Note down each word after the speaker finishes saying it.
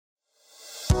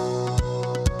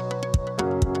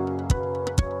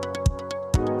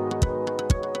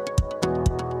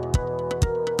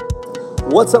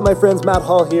What's up, my friends? Matt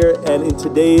Hall here, and in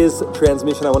today's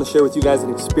transmission, I want to share with you guys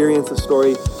an experience, a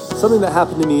story, something that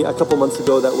happened to me a couple months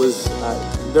ago that was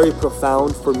very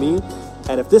profound for me.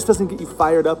 And if this doesn't get you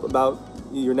fired up about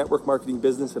your network marketing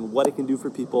business and what it can do for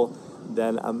people,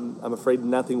 then I'm afraid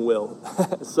nothing will.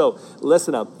 So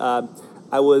listen up.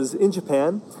 I was in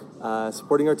Japan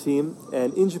supporting our team,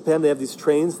 and in Japan they have these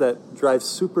trains that drive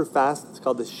super fast. It's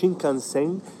called the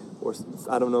Shinkansen, or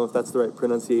I don't know if that's the right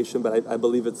pronunciation, but I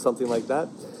believe it's something like that.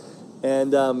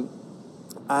 And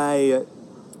I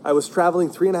was traveling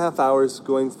 3.5 hours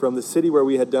going from the city where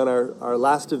we had done our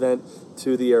last event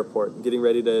to the airport, getting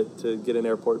ready to get an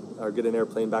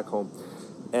airplane back home.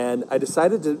 And I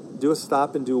decided to do a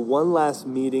stop and do one last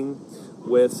meeting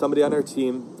with somebody on our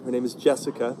team. Her name is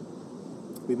Jessica.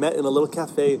 We met in a little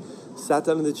cafe, sat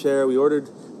down in the chair, we ordered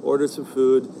some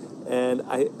food, and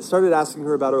I started asking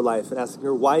her about her life and asking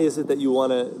her, why is it that you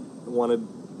want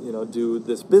to do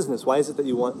this business? Why is it that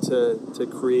you want to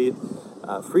create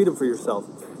freedom for yourself?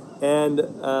 And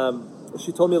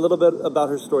she told me a little bit about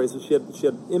her story. So she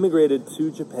had immigrated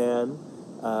to Japan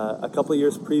a couple of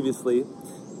years previously,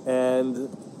 and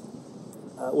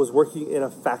was working in a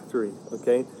factory.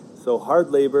 Okay, so hard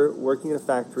labor, working in a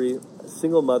factory, a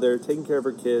single mother, taking care of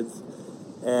her kids.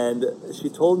 And she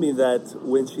told me that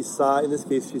when she saw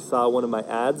one of my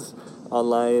ads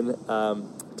online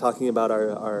talking about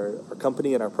our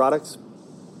company and our products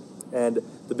and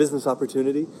the business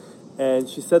opportunity. And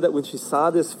she said that when she saw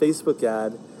this Facebook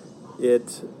ad,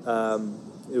 it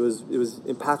was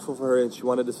impactful for her, and she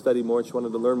wanted to study more, and she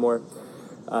wanted to learn more.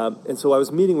 And so I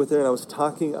was meeting with her, and I was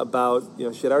talking about,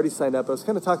 she had already signed up. I was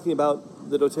kind of talking about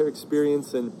the doTERRA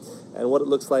experience and what it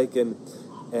looks like and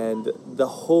the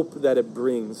hope that it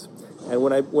brings. And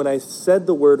when I said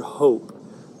the word hope,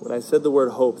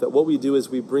 that what we do is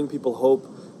we bring people hope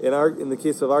in the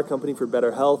case of our company for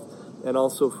better health and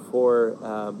also for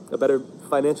a better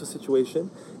financial situation,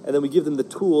 and then we give them the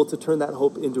tool to turn that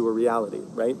hope into a reality,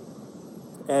 right?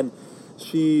 And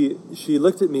she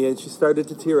looked at me and she started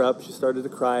to tear up. She started to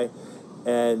cry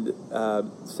and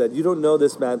said, "You don't know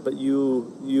this, Matt, but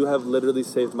you have literally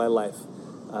saved my life.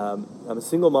 I'm a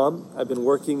single mom. I've been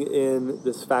working in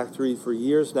this factory for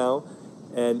years now,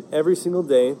 and every single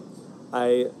day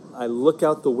I look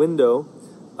out the window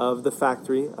of the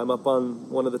factory. I'm up on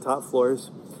one of the top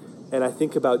floors, and I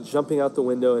think about jumping out the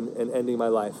window and ending my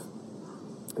life.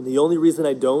 And the only reason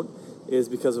I don't is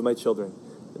because of my children,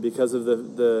 because of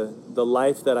the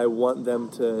life that I want them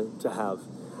to have."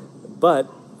 But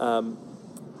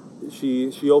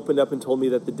she opened up and told me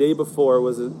that the day before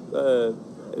was an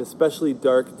especially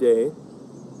dark day.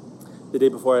 The day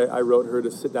before I wrote her to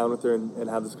sit down with her and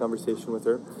have this conversation with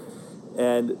her,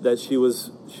 and that she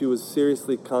was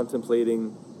seriously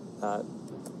contemplating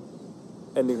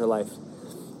ending her life.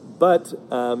 But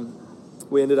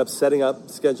we ended up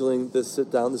scheduling this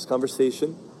sit down, this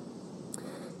conversation,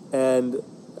 and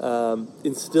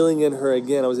instilling in her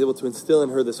again. I was able to instill in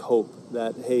her this hope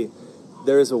that, hey,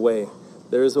 there is a way.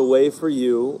 There is a way for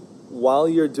you, while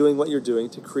you're doing what you're doing,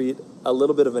 to create a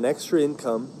little bit of an extra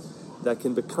income that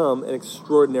can become an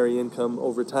extraordinary income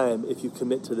over time if you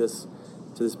commit to this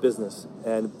business.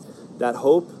 And that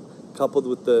hope, coupled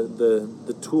with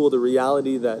the tool, the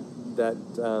reality that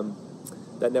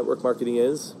network marketing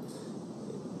is,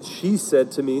 she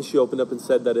said to me, she opened up and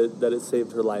said that it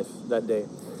saved her life that day.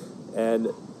 And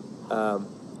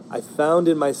I found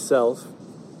in myself,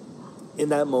 in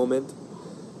that moment,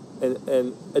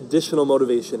 an additional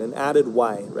motivation, an added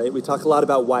why, right? We talk a lot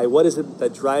about why. What is it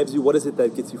that drives you? What is it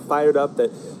that gets you fired up, that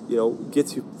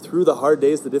gets you through the hard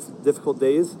days, the difficult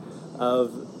days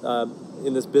of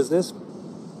in this business?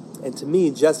 And to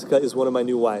me, Jessica is one of my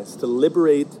new whys, to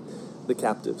liberate the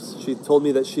captives. She told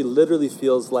me that she literally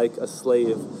feels like a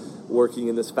slave working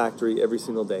in this factory every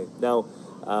single day. Now,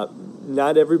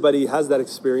 not everybody has that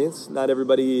experience. Not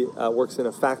everybody works in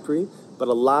a factory, but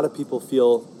a lot of people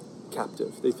feel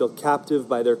captive. They feel captive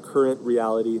by their current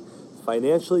reality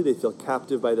financially. They feel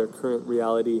captive by their current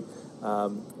reality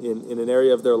in an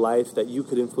area of their life that you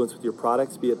could influence with your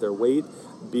products, be it their weight,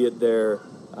 be it their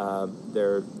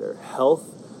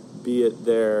health, be it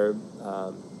their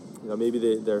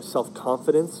maybe their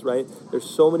self-confidence, right? There's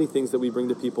so many things that we bring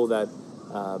to people that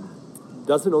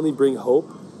doesn't only bring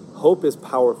hope. Hope is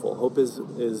powerful. Hope is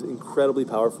incredibly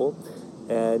powerful,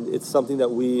 and it's something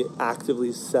that we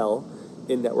actively sell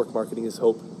in network marketing is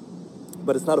hope.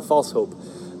 But it's not a false hope.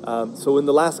 So in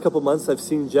the last couple months, I've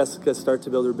seen Jessica start to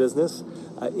build her business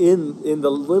in the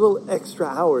little extra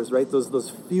hours, right? Those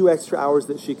few extra hours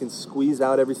that she can squeeze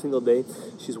out every single day.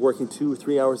 She's working 2 or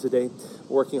 3 hours a day,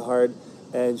 working hard,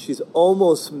 and she's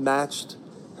almost matched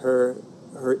her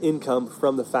her income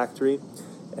from the factory,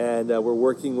 and we're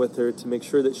working with her to make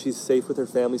sure that she's safe with her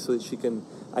family so that she can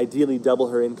ideally double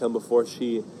her income before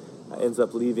she ends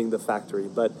up leaving the factory.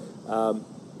 But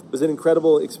it was an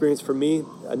incredible experience for me,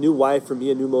 a new why for me,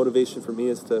 a new motivation for me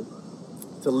is to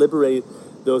liberate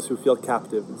those who feel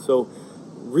captive. And so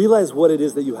realize what it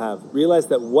is that you have. Realize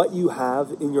that what you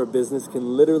have in your business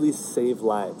can literally save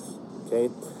lives, okay?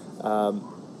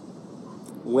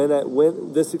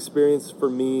 When this experience for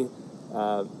me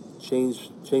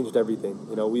changed everything.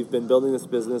 You know, we've been building this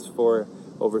business for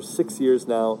over 6 years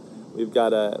now. We've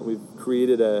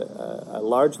created a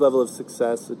large level of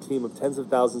success, a team of tens of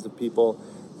thousands of people,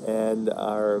 and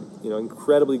are, you know,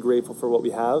 incredibly grateful for what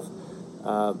we have.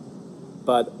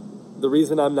 But the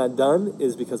reason I'm not done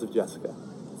is because of Jessica.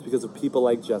 It's because of people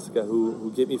like Jessica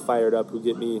who get me fired up, who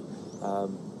get me,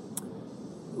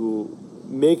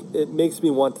 it makes me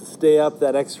want to stay up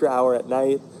that extra hour at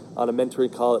night on a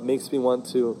mentoring call. It makes me want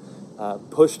to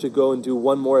push to go and do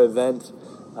one more event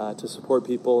to support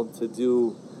people, to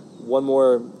do one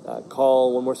more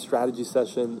call, one more strategy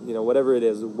session, you know, whatever it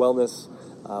is, wellness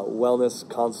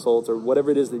consult, or whatever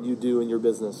it is that you do in your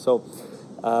business. So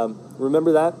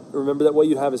remember that what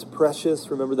you have is precious.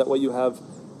 Remember that what you have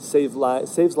saves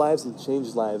lives and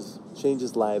changes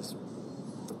lives.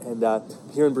 And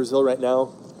here in Brazil right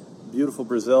now, beautiful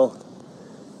Brazil,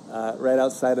 right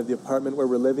outside of the apartment where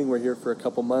we're living. We're here for a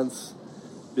couple months,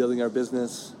 building our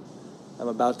business. I'm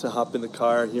about to hop in the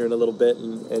car here in a little bit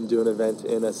and do an event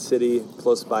in a city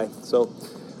close by. So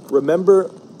remember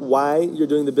why you're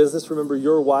doing the business. Remember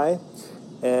your why.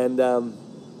 And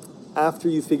after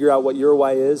you figure out what your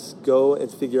why is, go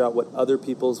and figure out what other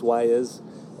people's why is,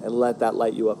 and let that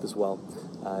light you up as well.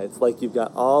 It's like you've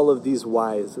got all of these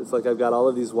whys. It's like I've got all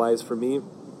of these whys for me,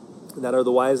 and that are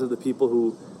the whys of the people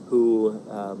who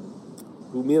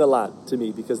mean a lot to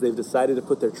me, because they've decided to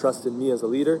put their trust in me as a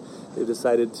leader. They've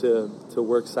decided to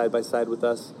work side by side with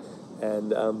us,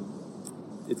 and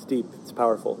it's deep, it's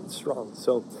powerful, it's strong.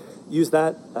 So use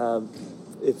that.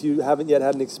 If you haven't yet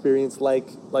had an experience like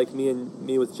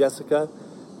me with Jessica,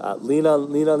 lean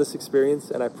on this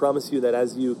experience, and I promise you that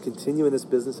as you continue in this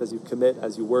business, as you commit,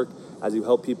 as you work, as you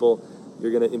help people,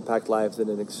 you're going to impact lives in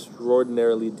an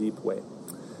extraordinarily deep way.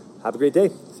 Have a great day.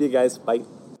 See you guys. Bye.